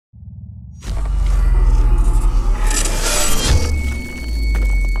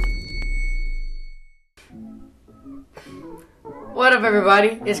What up,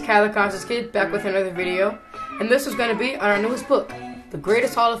 everybody? It's Kyle the Conscious Kid back with another video, and this is going to be on our newest book, The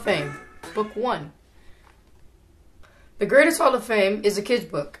Greatest Hall of Fame, Book 1. The Greatest Hall of Fame is a kid's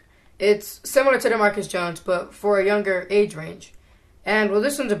book. It's similar to DeMarcus Jones, but for a younger age range. And well,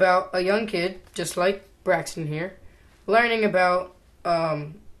 this one's about a young kid, just like Braxton here, learning about,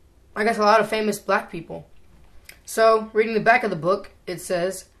 I guess, a lot of famous black people. So, reading the back of the book, it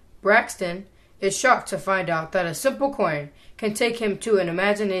says, Braxton is shocked to find out that a simple coin can take him to an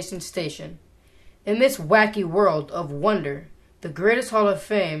imagination station. In this wacky world of wonder, the Greatest Hall of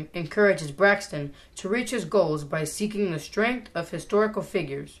Fame encourages Braxton to reach his goals by seeking the strength of historical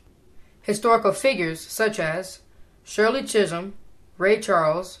figures. Historical figures such as Shirley Chisholm, Ray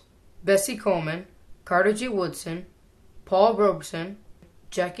Charles, Bessie Coleman, Carter G Woodson, Paul Robeson,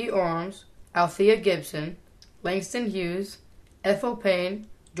 Jackie Ormes, Althea Gibson, Langston Hughes, Ethel Payne,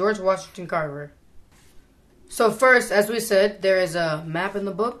 George Washington Carver. So first, as we said, there is a map in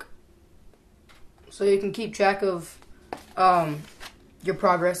the book, so you can keep track of your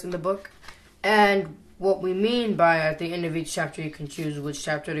progress in the book. And what we mean by at the end of each chapter, you can choose which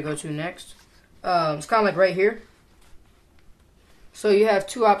chapter to go to next. It's kind of like right here. So you have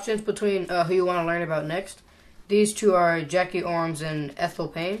two options between who you want to learn about next. These two are Jackie Ormes and Ethel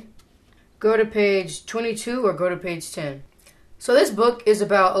Payne. Go to page 22 or go to page 10. So this book is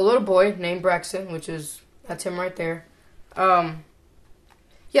about a little boy named Braxton, that's him right there.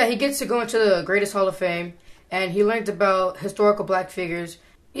 Yeah, he gets to go into the Greatest Hall of Fame, and he learns about historical black figures.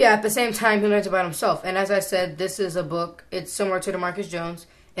 Yeah, at the same time, he learns about himself. And as I said, this is a book, it's similar to DeMarcus Jones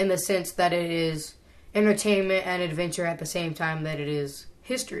in the sense that it is entertainment and adventure at the same time that it is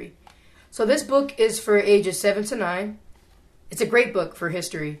history. So this book is for ages 7 to 9. It's a great book for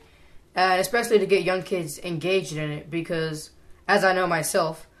history, especially to get young kids engaged in it because, as I know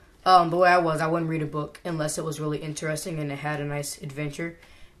myself, the way I wouldn't read a book unless it was really interesting and it had a nice adventure.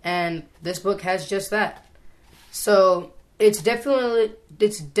 And this book has just that. So it's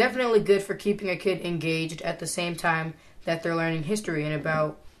definitely good for keeping a kid engaged at the same time that they're learning history and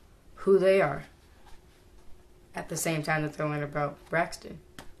about who they are. At the same time that they're learning about Braxton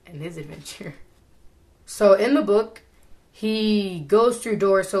and his adventure. So in the book, he goes through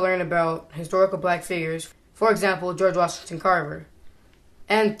doors to learn about historical black figures. For example, George Washington Carver.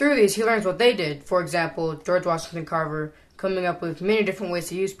 And through these, he learns what they did. For example, George Washington Carver coming up with many different ways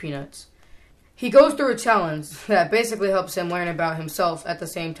to use peanuts. He goes through a challenge that basically helps him learn about himself at the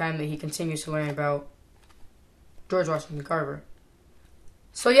same time that he continues to learn about George Washington Carver.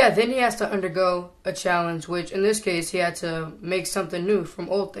 So yeah, then he has to undergo a challenge, which in this case, he had to make something new from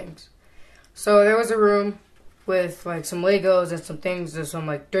old things. So there was a room with like some Legos and some things, there's some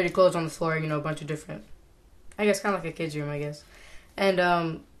like dirty clothes on the floor, a bunch of different, I guess kind of like a kid's room, I guess.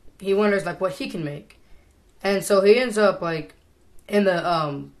 And he wonders like what he can make. And so he ends up like in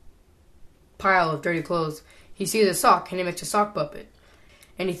the pile of dirty clothes. He sees a sock and he makes a sock puppet.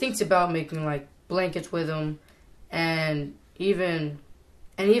 And he thinks about making like blankets with him and even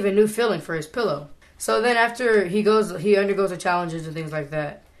new filling for his pillow. So then after he undergoes the challenges and things like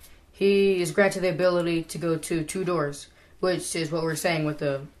that, he is granted the ability to go to two doors, which is what we're saying with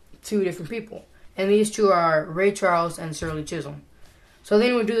the two different people. And these two are Ray Charles and Shirley Chisholm. So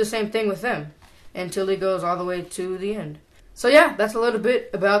then we'll do the same thing with them until he goes all the way to the end. So yeah, that's a little bit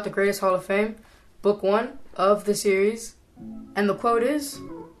about the Greatest Hall of Fame, Book 1 of the series. And the quote is,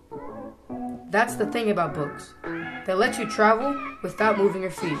 "That's the thing about books. They let you travel without moving your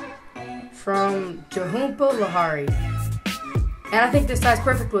feet." From Jahumpa Lahari. And I think this ties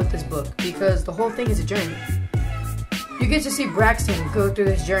perfectly with this book because the whole thing is a journey. You get to see Braxton go through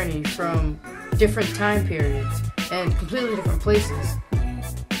this journey from different time periods and completely different places.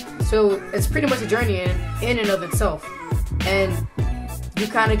 So it's pretty much a journey in and of itself. And you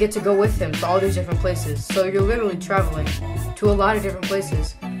kind of get to go with him to all these different places. So you're literally traveling to a lot of different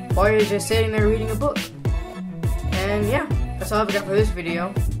places while you're just sitting there reading a book. And yeah, that's all I've got for this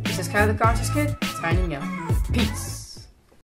video. This is Kyle the Conscious Kid, signing out. Peace.